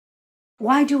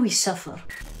Why do we suffer?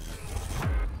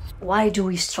 Why do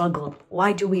we struggle?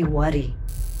 Why do we worry?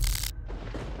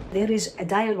 There is a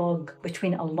dialogue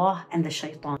between Allah and the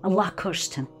Shaytan. Allah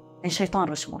cursed him, and Shaytan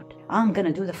responded, I'm going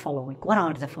to do the following. What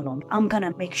are the following? I'm going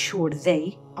to make sure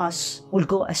us, will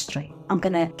go astray. I'm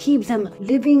going to keep them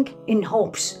living in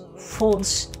hopes,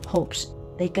 false hopes.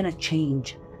 They're going to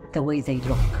change the way they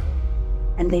look,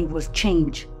 and they will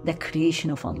change the creation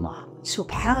of Allah.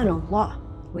 Subhanallah.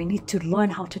 We need to learn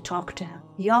how to talk to Him.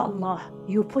 Ya Allah,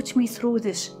 you put me through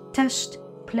this test,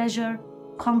 pleasure,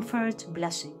 comfort,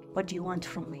 blessing. What do you want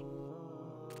from me?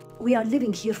 We are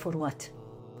living here for what?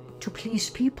 To please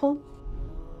people?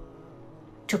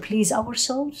 To please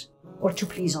ourselves? Or to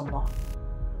please Allah?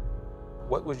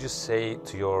 What would you say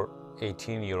to your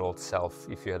 18-year-old self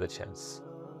if you had a chance?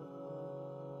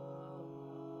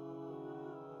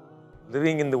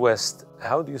 Living in the West,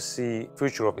 how do you see the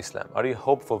future of Islam? Are you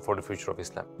hopeful for the future of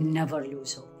Islam? Never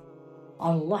lose hope.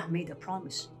 Allah made a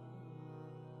promise.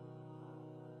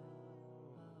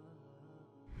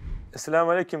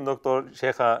 Assalamu alaikum, Dr.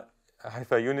 Sheikha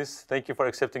Haifaa Younis. Thank you for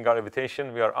accepting our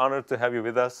invitation. We are honored to have you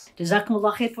with us.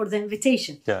 Jazakumullah khair for the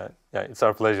invitation. Yeah, it's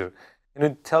our pleasure. Can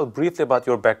you tell briefly about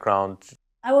your background?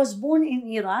 I was born in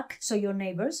Iraq, so your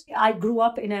neighbors. I grew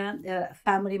up in a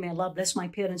family, may Allah bless my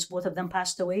parents, both of them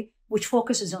passed away, which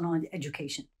focuses on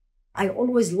education. I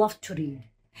always loved to read.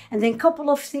 And then a couple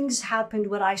of things happened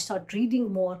where I started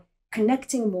reading more,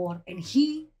 connecting more, and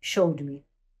he showed me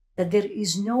that there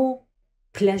is no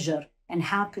pleasure and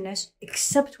happiness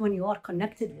except when you are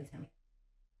connected with Him.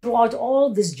 Throughout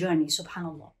all this journey,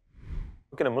 subhanAllah.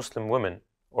 How can a Muslim woman,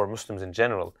 or Muslims in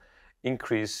general,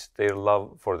 increase their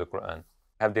love for the Quran?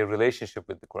 Have their relationship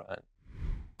with the Quran?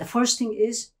 The first thing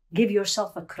is give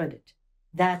yourself a credit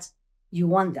that you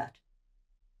want that.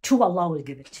 2, Allah will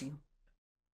give it to you.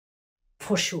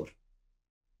 For sure.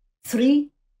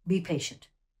 3, be patient.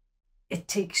 It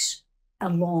takes a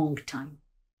long time.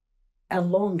 A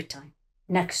long time.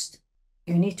 Next,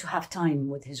 you need to have time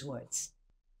with His words.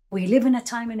 We live in a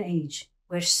time and age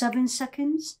where 7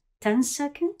 seconds, 10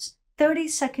 seconds, 30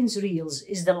 seconds reels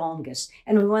is the longest.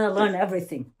 And we want to learn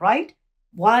everything, right?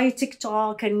 Why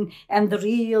TikTok and the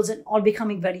reels and all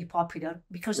becoming very popular?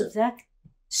 Because of that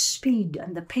speed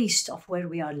and the pace of where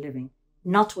we are living,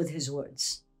 not with His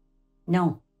words.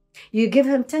 No. You give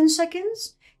Him 10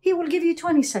 seconds, He will give you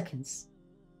 20 seconds.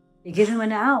 You give Him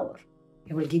an hour,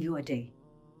 He will give you a day.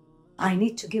 I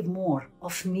need to give more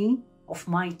of me, of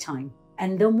my time.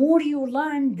 And the more you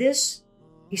learn this,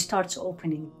 He starts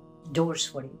opening doors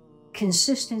for you.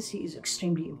 Consistency is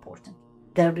extremely important.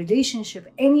 The relationship,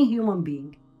 any human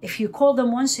being, if you call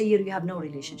them once a year, you have no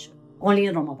relationship, only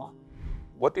in Ramadan.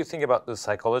 What do you think about the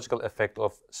psychological effect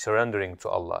of surrendering to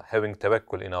Allah, having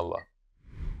tawakkul in Allah?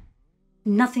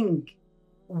 Nothing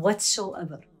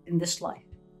whatsoever in this life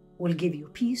will give you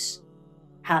peace,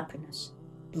 happiness,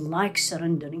 like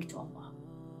surrendering to Allah.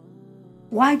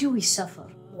 Why do we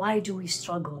suffer? Why do we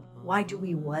struggle? Why do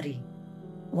we worry?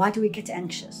 Why do we get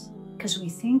anxious? Because we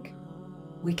think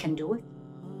we can do it.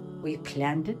 We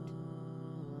planned it.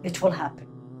 It will happen.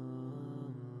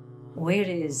 Where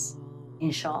is,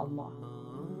 inshallah?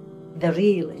 The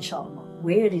real, inshallah.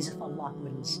 Where is if Allah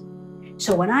wills?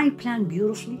 So when I plan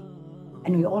beautifully,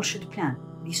 and we all should plan,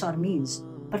 these are means,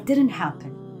 but it didn't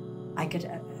happen, I get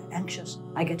anxious,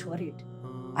 I get worried,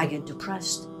 I get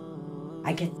depressed,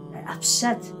 I get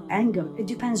upset, anger. It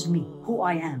depends on me, who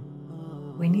I am.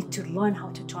 We need to learn how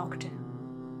to talk to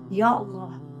Him. Ya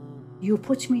Allah, you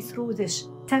put me through this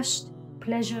test,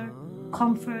 pleasure,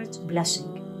 comfort, blessing.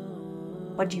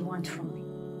 What do you want from me?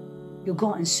 You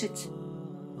go and sit.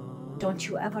 Don't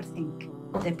you ever think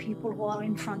the people who are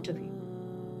in front of you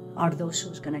are those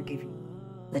who's going to give you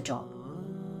the job.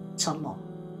 It's Allah.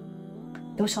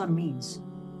 Those are means.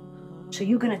 So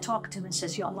you're going to talk to Him and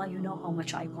says, Ya Allah, you know how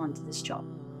much I want this job.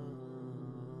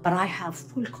 But I have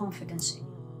full confidence in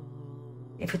you.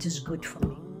 If it is good for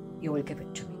me, you will give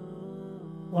it to me.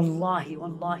 Wallahi,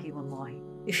 wallahi, wallahi.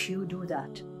 If you do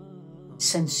that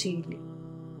sincerely,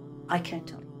 I can't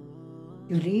tell you.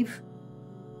 You leave,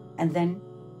 and then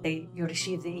you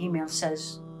receive the email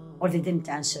says, or they didn't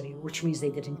answer you, which means they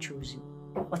didn't choose you.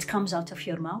 What comes out of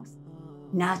your mouth?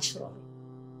 Naturally,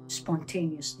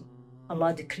 spontaneously,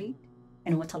 Allah decreed,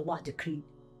 and what Allah decreed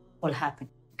will happen.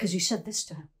 Because you said this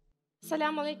to Him.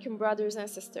 Assalamu alaikum, brothers and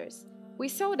sisters. We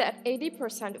saw that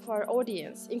 80% of our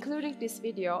audience, including this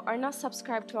video, are not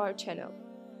subscribed to our channel.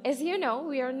 As you know,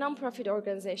 we are a non-profit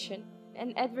organization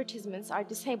and advertisements are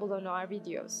disabled on our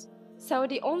videos. So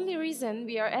the only reason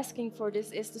we are asking for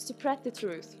this is to spread the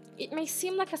truth. It may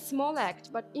seem like a small act,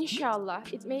 but inshallah,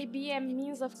 it may be a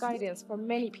means of guidance for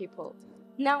many people.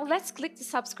 Now let's click the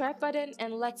subscribe button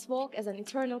and let's walk as an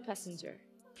eternal passenger.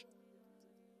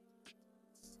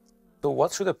 So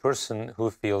what should a person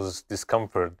who feels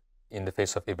discomfort in the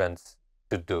face of events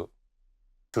should do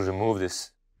to remove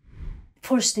this?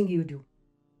 First thing you do,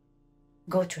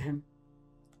 go to him,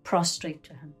 prostrate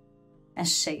to him, and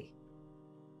say,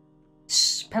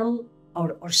 spill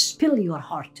your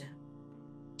heart to him.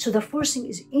 So the first thing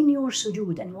is in your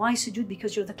sujood. And why sujood?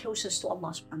 Because you're the closest to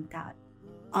Allah subhanahu wa ta'ala.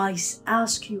 I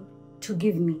ask you to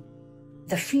give me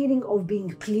the feeling of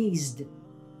being pleased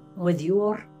with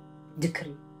your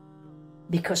decree.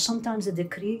 Because sometimes the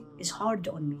decree is hard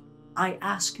on me. I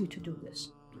ask you to do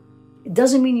this. It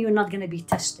doesn't mean you're not going to be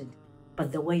tested,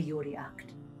 but the way you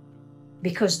react.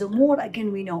 Because the more,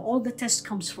 again, we know all the test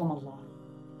comes from Allah.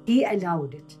 He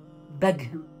allowed it. Beg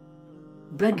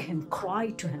him,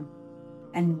 cry to him.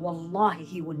 And wallahi,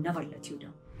 he will never let you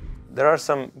down. There are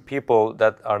some people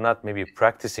that are not maybe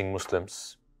practicing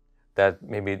Muslims that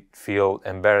maybe feel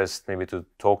embarrassed maybe to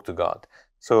talk to God.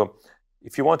 So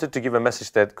if you wanted to give a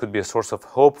message that could be a source of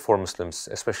hope for Muslims,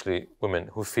 especially women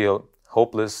who feel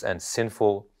hopeless and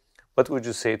sinful, what would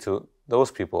you say to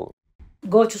those people?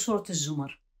 Go to Surah Al-Zumar.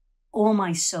 Oh,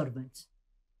 my servants.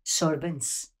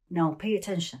 Now pay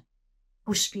attention.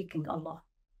 Who's speaking? Allah.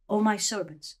 Oh, my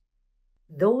servants.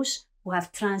 Those who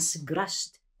have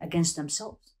transgressed against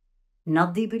themselves.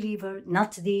 Not the believer,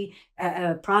 not the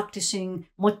practicing,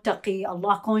 muttaqi,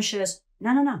 Allah conscious.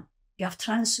 No. You have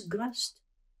transgressed.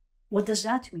 What does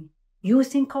that mean? You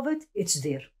think of it, it's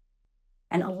there.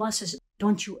 And Allah says,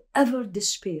 don't you ever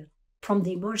despair from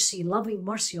the mercy, loving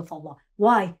mercy of Allah.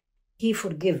 Why? He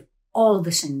forgive all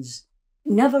the sins.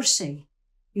 Never say,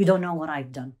 you don't know what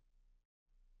I've done.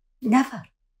 Never.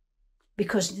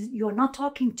 Because you're not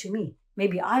talking to me.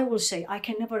 Maybe I will say, I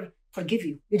can never forgive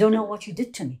you. You don't know what you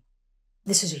did to me.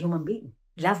 This is a human being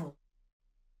level.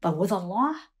 But with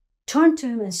Allah, turn to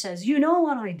him and says, you know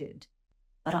what I did,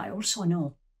 but I also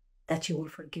know that you will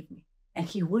forgive me. And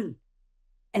he will.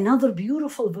 Another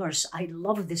beautiful verse, I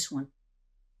love this one.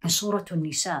 In Surah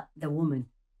An-Nisa, the woman.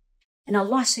 And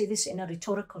Allah say this in a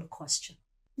rhetorical question.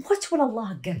 What will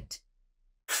Allah get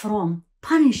from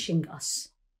punishing us?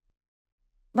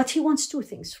 But he wants two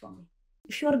things from me.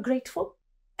 If you are grateful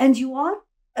and you are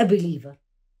a believer.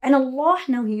 And Allah,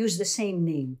 now he used the same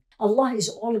name. Allah is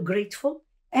all grateful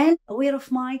and aware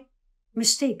of my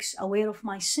mistakes, aware of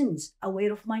my sins,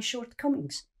 aware of my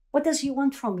shortcomings. What does he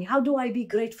want from me? How do I be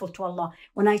grateful to Allah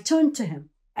when I turn to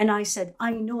him and I said,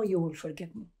 I know you will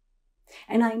forgive me.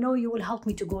 And I know you will help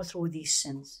me to go through these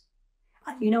sins.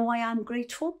 You know why I'm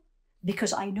grateful?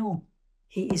 Because I know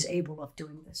he is able of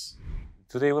doing this.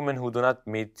 Today, women who do not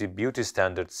meet the beauty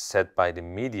standards set by the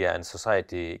media and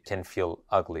society can feel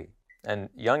ugly. And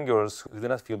young girls who do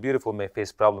not feel beautiful may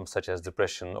face problems such as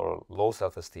depression or low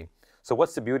self-esteem. So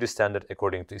what's the beauty standard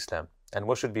according to Islam? And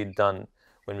what should be done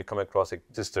when we come across a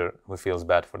sister who feels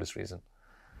bad for this reason?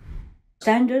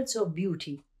 Standards of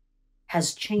beauty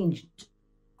has changed.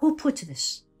 Who put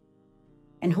this?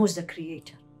 And who's the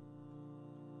creator?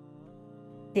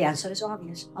 The answer is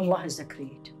obvious. Allah is the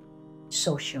creator.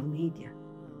 Social media,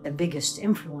 the biggest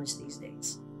influence these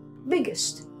days.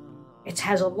 Biggest. It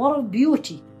has a lot of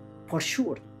beauty, for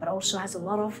sure, but also has a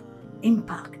lot of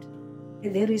impact.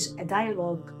 There is a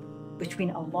dialogue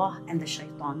between Allah and the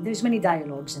Shaytan. There's many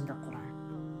dialogues in the Quran.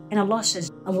 And Allah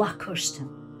says, Allah cursed him.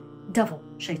 Devil,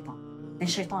 Shaytan. And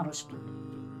Shaytan responded.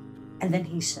 And then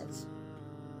he says,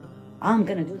 I'm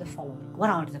going to do the following. What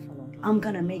are the following? I'm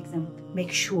going to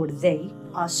make sure they,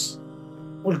 us,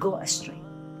 will go astray.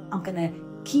 I'm going to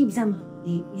keep them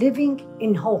living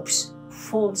in hopes,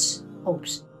 false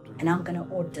hopes. And I'm going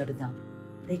to order them.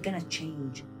 They're going to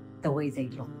change the way they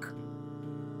look.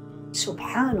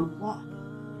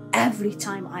 Subhanallah. Every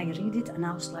time I read it, and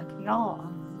I was like, Ya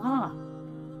Allah.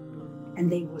 And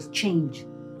they will change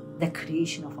the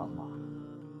creation of Allah.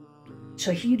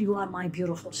 So here you are, my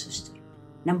beautiful sister.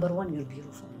 Number one, you're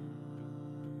beautiful.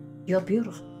 You're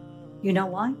beautiful. You know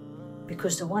why?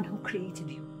 Because the one who created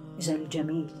you is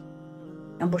Al-Jameel.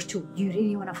 Number two, do you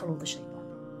really want to follow the Shaytan?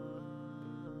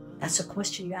 That's a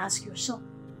question you ask yourself.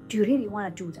 Do you really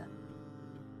want to do that?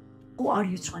 Who are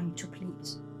you trying to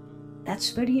please?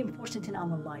 That's very important in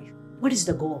our life. What is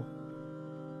the goal?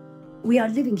 We are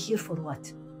living here for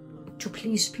what? To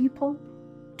please people,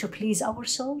 to please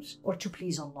ourselves, or to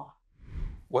please Allah?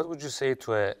 What would you say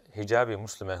to a hijabi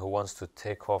Muslimah who wants to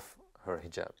take off her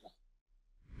hijab?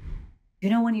 You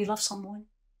know when you love someone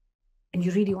and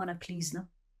you really want to please them,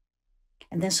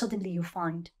 and then suddenly you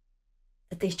find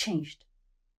that they changed.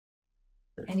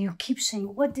 And you keep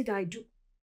saying, what did I do?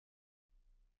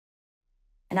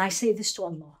 And I say this to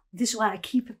Allah. This is why I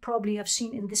probably have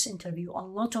seen in this interview, a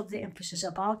lot of the emphasis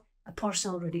about a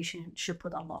personal relationship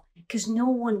with Allah. Because no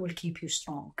one will keep you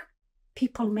strong.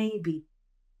 People may be,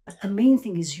 but the main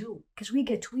thing is you, because we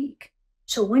get weak.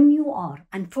 So when you are,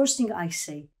 and first thing I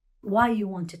say, why you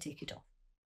want to take it off?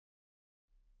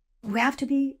 We have to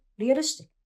be realistic.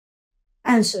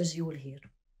 Answers you will hear.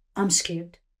 I'm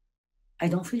scared. I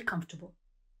don't feel comfortable.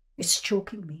 It's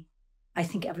choking me. I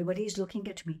think everybody is looking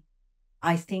at me.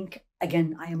 I think,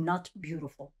 again, I am not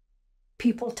beautiful.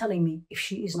 People telling me if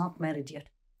she is not married yet,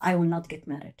 I will not get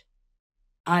married.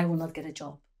 I will not get a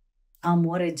job. I'm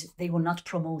worried they will not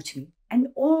promote me. And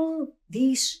all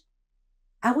these,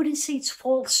 I wouldn't say it's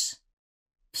false.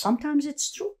 Sometimes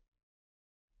it's true.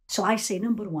 So I say,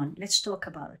 number one, let's talk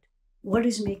about it. What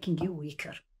is making you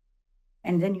weaker?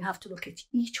 And then you have to look at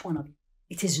each one of you.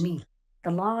 It is me.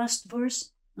 The last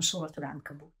verse in Surah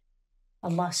Al-Ankabut.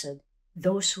 Allah said,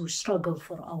 those who struggle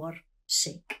for our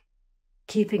sake.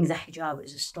 Keeping the hijab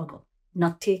is a struggle.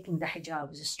 Not taking the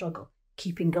hijab is a struggle.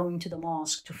 Keeping going to the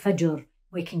mosque, to Fajr,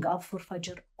 waking up for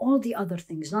Fajr, all the other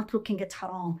things, not looking at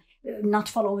haram, not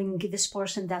following this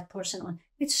person, that person.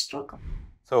 It's a struggle.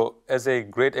 So as a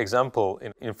great example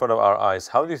in front of our eyes,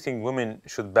 how do you think women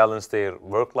should balance their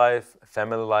work life,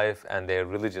 family life, and their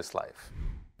religious life?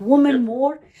 Women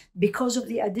more because of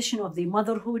the addition of the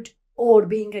motherhood or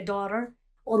being a daughter,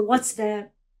 or what's the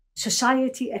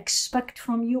society expect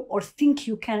from you or think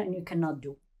you can and you cannot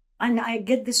do. And I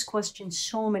get this question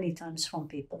so many times from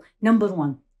people. Number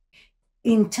one,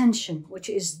 intention, which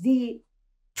is the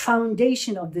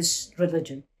foundation of this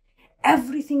religion.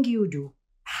 Everything you do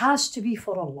has to be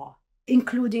for Allah,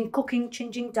 including cooking,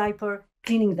 changing diaper,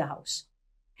 cleaning the house.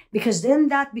 Because then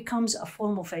that becomes a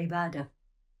form of ibadah.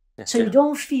 So you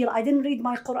don't feel, I didn't read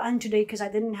my Quran today because I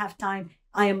didn't have time,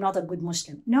 I am not a good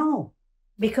Muslim. No,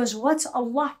 because what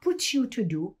Allah puts you to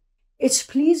do, it's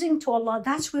pleasing to Allah.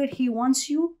 That's where He wants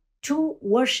you to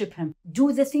worship Him.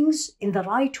 Do the things in the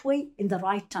right way, in the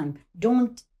right time.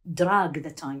 Don't drag the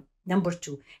time. Number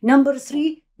two. Number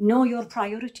three, know your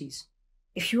priorities.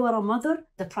 If you are a mother,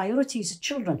 the priority is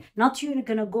children. Not you're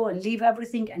going to go and leave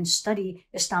everything and study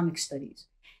Islamic studies.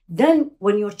 Then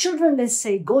when your children, let's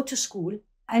say, go to school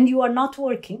and you are not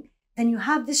working, then you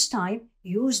have this time,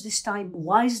 use this time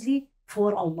wisely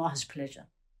for Allah's pleasure.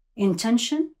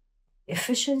 Intention,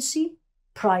 efficiency,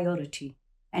 priority.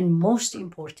 And most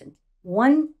important,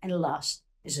 one and last,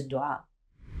 is a dua.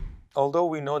 Although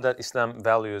we know that Islam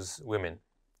values women,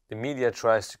 the media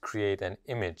tries to create an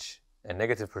image, a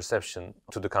negative perception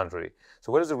to the contrary.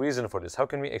 So what is the reason for this? How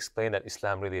can we explain that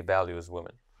Islam really values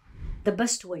women? The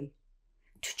best way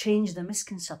to change the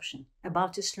misconception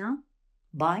about Islam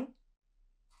by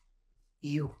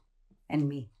you and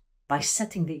me, by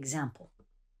setting the example.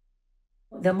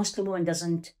 The Muslim woman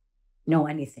doesn't know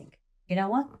anything. You know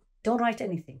what? Don't write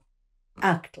anything.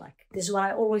 Act like. This is what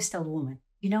I always tell women.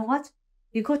 You know what?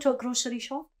 You go to a grocery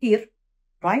shop here,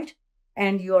 right?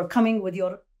 And you're coming with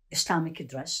your Islamic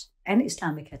dress and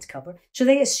Islamic head cover. So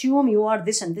they assume you are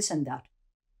this and this and that.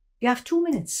 You have 2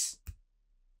 minutes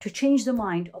to change the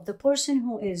mind of the person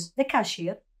who is the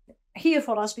cashier, here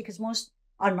for us because most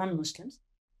are non-Muslims,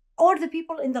 or the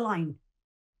people in the line,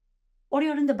 or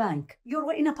you're in the bank,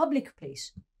 you're in a public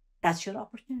place. That's your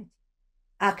opportunity.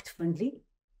 Act friendly,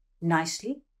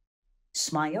 nicely,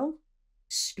 smile,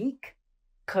 speak,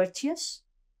 courteous,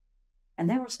 and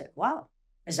they will say, wow,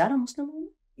 is that a Muslim woman?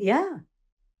 Yeah,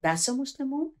 that's a Muslim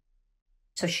woman.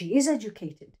 So she is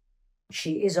educated.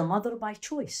 She is a mother by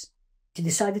choice. She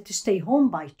decided to stay home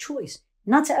by choice.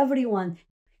 Not everyone.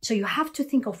 So you have to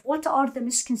think of what are the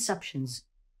misconceptions,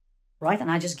 right?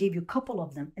 And I just gave you a couple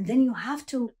of them. And then you have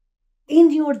to,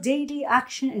 in your daily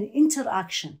action and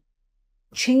interaction,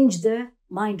 change the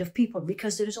mind of people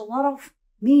because there is a lot of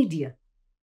media.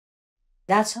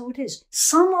 That's how it is.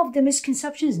 Some of the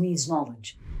misconceptions needs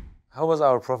knowledge. How was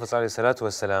our Prophet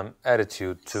ﷺ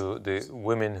attitude to the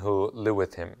women who live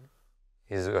with him?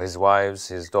 His wives,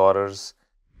 his daughters?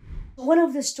 One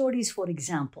of the stories, for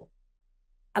example,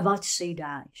 about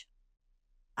Sayyidah Aisha,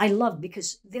 I love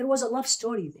because there was a love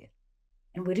story there.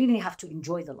 And we really have to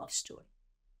enjoy the love story.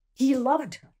 He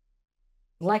loved her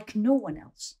like no one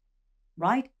else,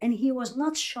 right? And he was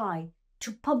not shy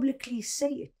to publicly say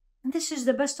it. And this is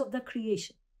the best of the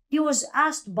creation. He was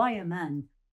asked by a man,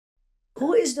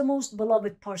 who is the most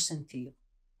beloved person to you?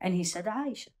 And he said,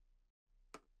 Aisha.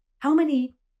 How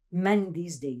many men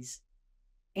these days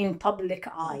in public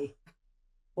eye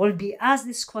will be asked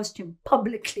this question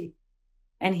publicly?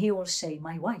 And he will say,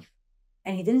 my wife.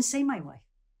 And he didn't say my wife.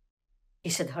 He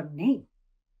said her name.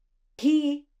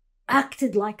 He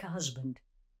acted like a husband,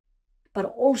 but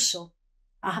also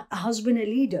a husband, a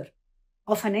leader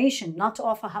of a nation, not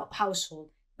of a household,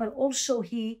 but also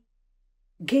he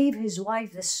gave his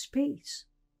wife the space.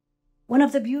 One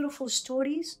of the beautiful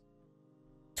stories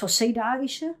to Sayyidah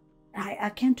Aisha, I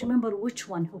can't remember which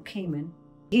one who came in.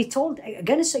 He told,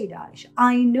 again, Sayyidah Aisha,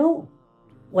 I know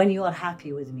when you are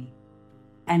happy with me,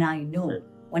 and I know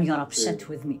when you're upset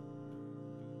with me.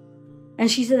 And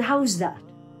she said, how's that?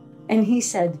 And he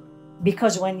said,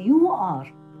 because when you are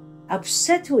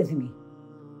upset with me,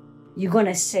 you're going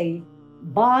to say,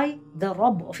 by the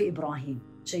Rabb of Ibrahim.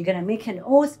 So you're going to make an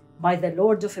oath by the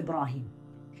Lord of Ibrahim.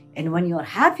 And when you're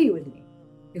happy with me,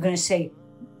 you're going to say,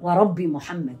 wa Rabbi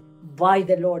Muhammad, by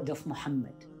the Lord of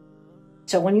Muhammad.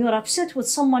 So when you're upset with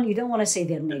someone, you don't want to say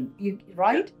their name,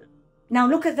 right? Now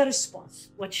look at the response.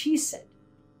 What she said.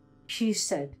 She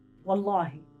said,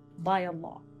 Wallahi, by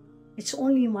Allah, it's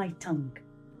only my tongue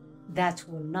that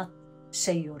will not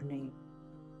say your name,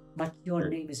 but your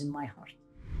name is in my heart.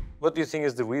 What do you think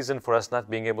is the reason for us not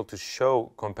being able to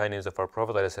show companions of our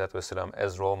Prophet ﷺ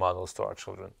as role models to our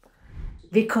children?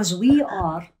 Because we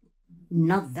are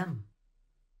not them.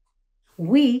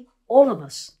 We, all of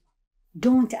us,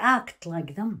 don't act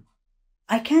like them.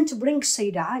 I can't bring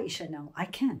Sayyidah Aisha now. I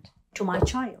can't. To my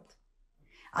child.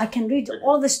 I can read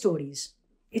all the stories.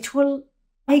 It will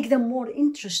make them more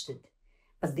interested.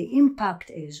 But the impact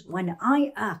is when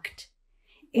I act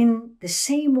in the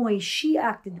same way she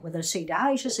acted, whether Sayyidah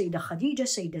Aisha, Sayyidah Khadija,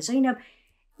 Sayyidah Zainab,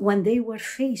 when they were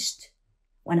faced,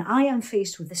 when I am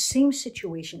faced with the same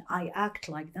situation, I act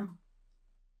like them.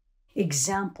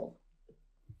 Example.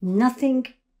 Nothing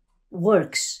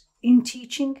works in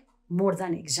teaching more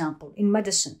than example. In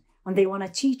medicine, when they want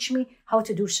to teach me how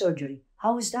to do surgery,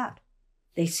 how is that?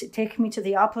 They take me to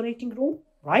the operating room,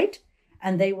 right?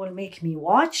 And they will make me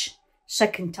watch,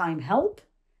 second time help,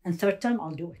 and third time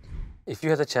I'll do it. If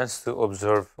you had a chance to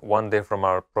observe one day from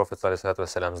our Prophet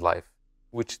ﷺ's life,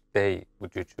 which day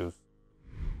would you choose?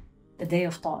 The day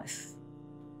of Ta'if.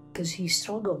 Because he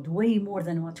struggled way more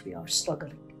than what we are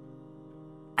struggling.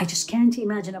 I just can't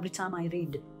imagine every time I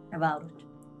read about it.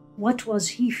 What was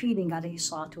he feeling, alayhi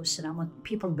salatu wasalam, when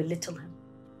people belittled him,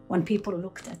 when people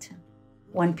looked at him,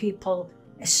 when people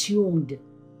assumed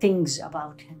things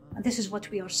about him. And this is what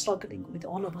we are struggling with,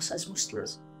 all of us as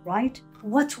Muslims, right?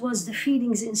 What was the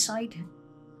feelings inside him?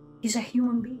 He's a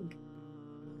human being.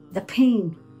 The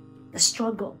pain, the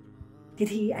struggle. Did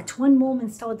he at one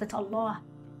moment thought that Allah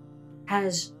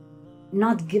has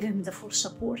not given him the full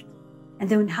support? And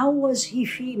then how was he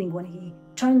feeling when he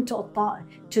turned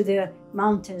to the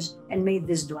mountains and made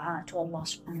this dua to Allah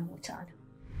subhanahu wa ta'ala?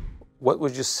 What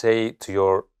would you say to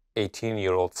your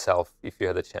 18-year-old self if you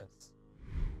had a chance?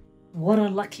 What a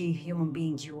lucky human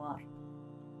being you are.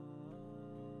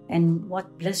 And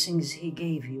what blessings he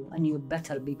gave you, and you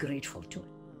better be grateful to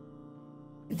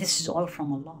it. This is all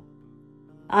from Allah.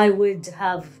 I would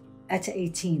have, at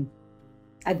 18,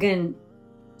 again,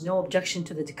 no objection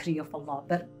to the decree of Allah,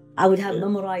 but I would have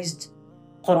memorized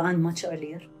Quran much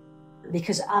earlier,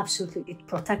 because absolutely it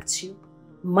protects you,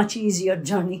 much easier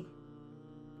journey.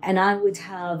 And I would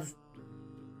have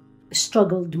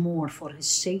struggled more for his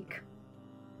sake,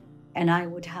 and I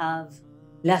would have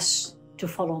less to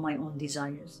follow my own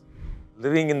desires.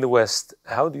 Living in the West,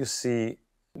 how do you see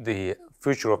the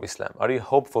future of Islam? Are you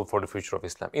hopeful for the future of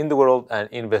Islam in the world and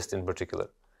in West in particular?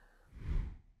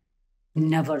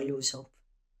 Never lose hope,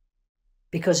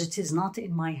 because it is not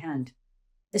in my hand.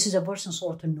 This is a verse in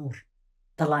Surah An-Nur,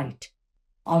 the light.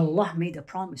 Allah made a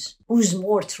promise. Who's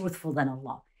more truthful than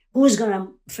Allah? Who's going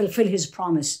to fulfill his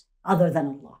promise other than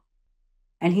Allah?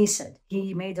 And he said,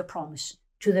 he made a promise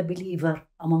to the believer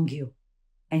among you.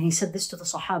 And he said this to the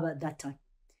Sahaba at that time.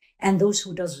 And those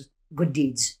who does good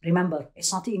deeds. Remember,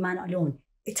 it's not Iman alone.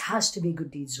 It has to be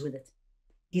good deeds with it.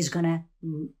 He's going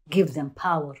to give them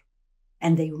power,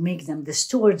 and they will make them the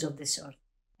stewards of this earth.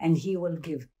 And he will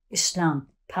give Islam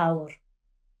power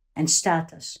and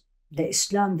status. The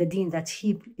Islam, the deen that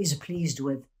he is pleased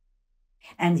with.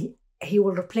 And he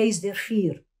will replace their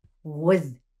fear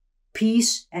with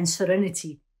peace and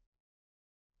serenity.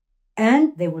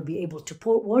 And they will be able to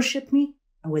worship me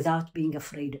without being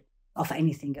afraid of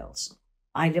anything else.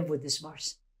 I live with this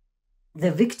verse.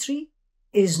 The victory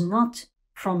is not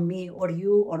from me or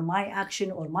you or my action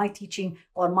or my teaching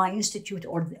or my institute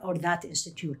or that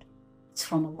institute. It's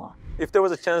from Allah. If there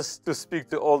was a chance to speak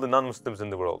to all the non-Muslims in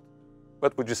the world,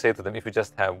 what would you say to them if you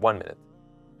just have 1 minute?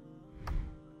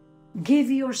 Give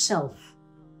yourself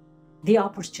the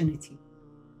opportunity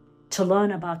to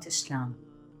learn about Islam,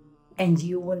 and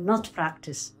you will not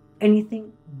practice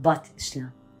anything but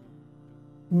Islam.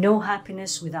 No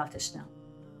happiness without Islam.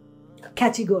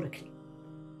 Categorically.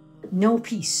 No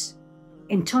peace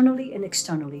internally and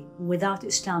externally, without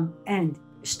Islam and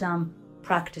Islam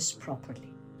practiced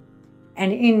properly.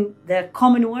 And in the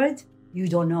common word, you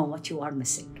don't know what you are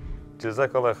missing.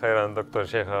 Jazakallah khairan, Dr.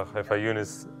 Sheikha Haifaa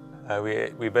Younis.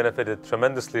 We benefited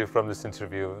tremendously from this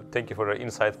interview. Thank you for your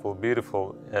insightful,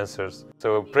 beautiful answers. So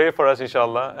pray for us,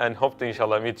 inshallah, and hope to,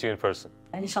 inshallah, meet you in person.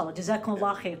 Inshallah,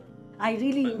 Jazakumullah khair. I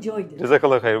really enjoyed it.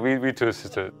 Jazakallah khair. We too,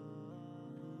 sister.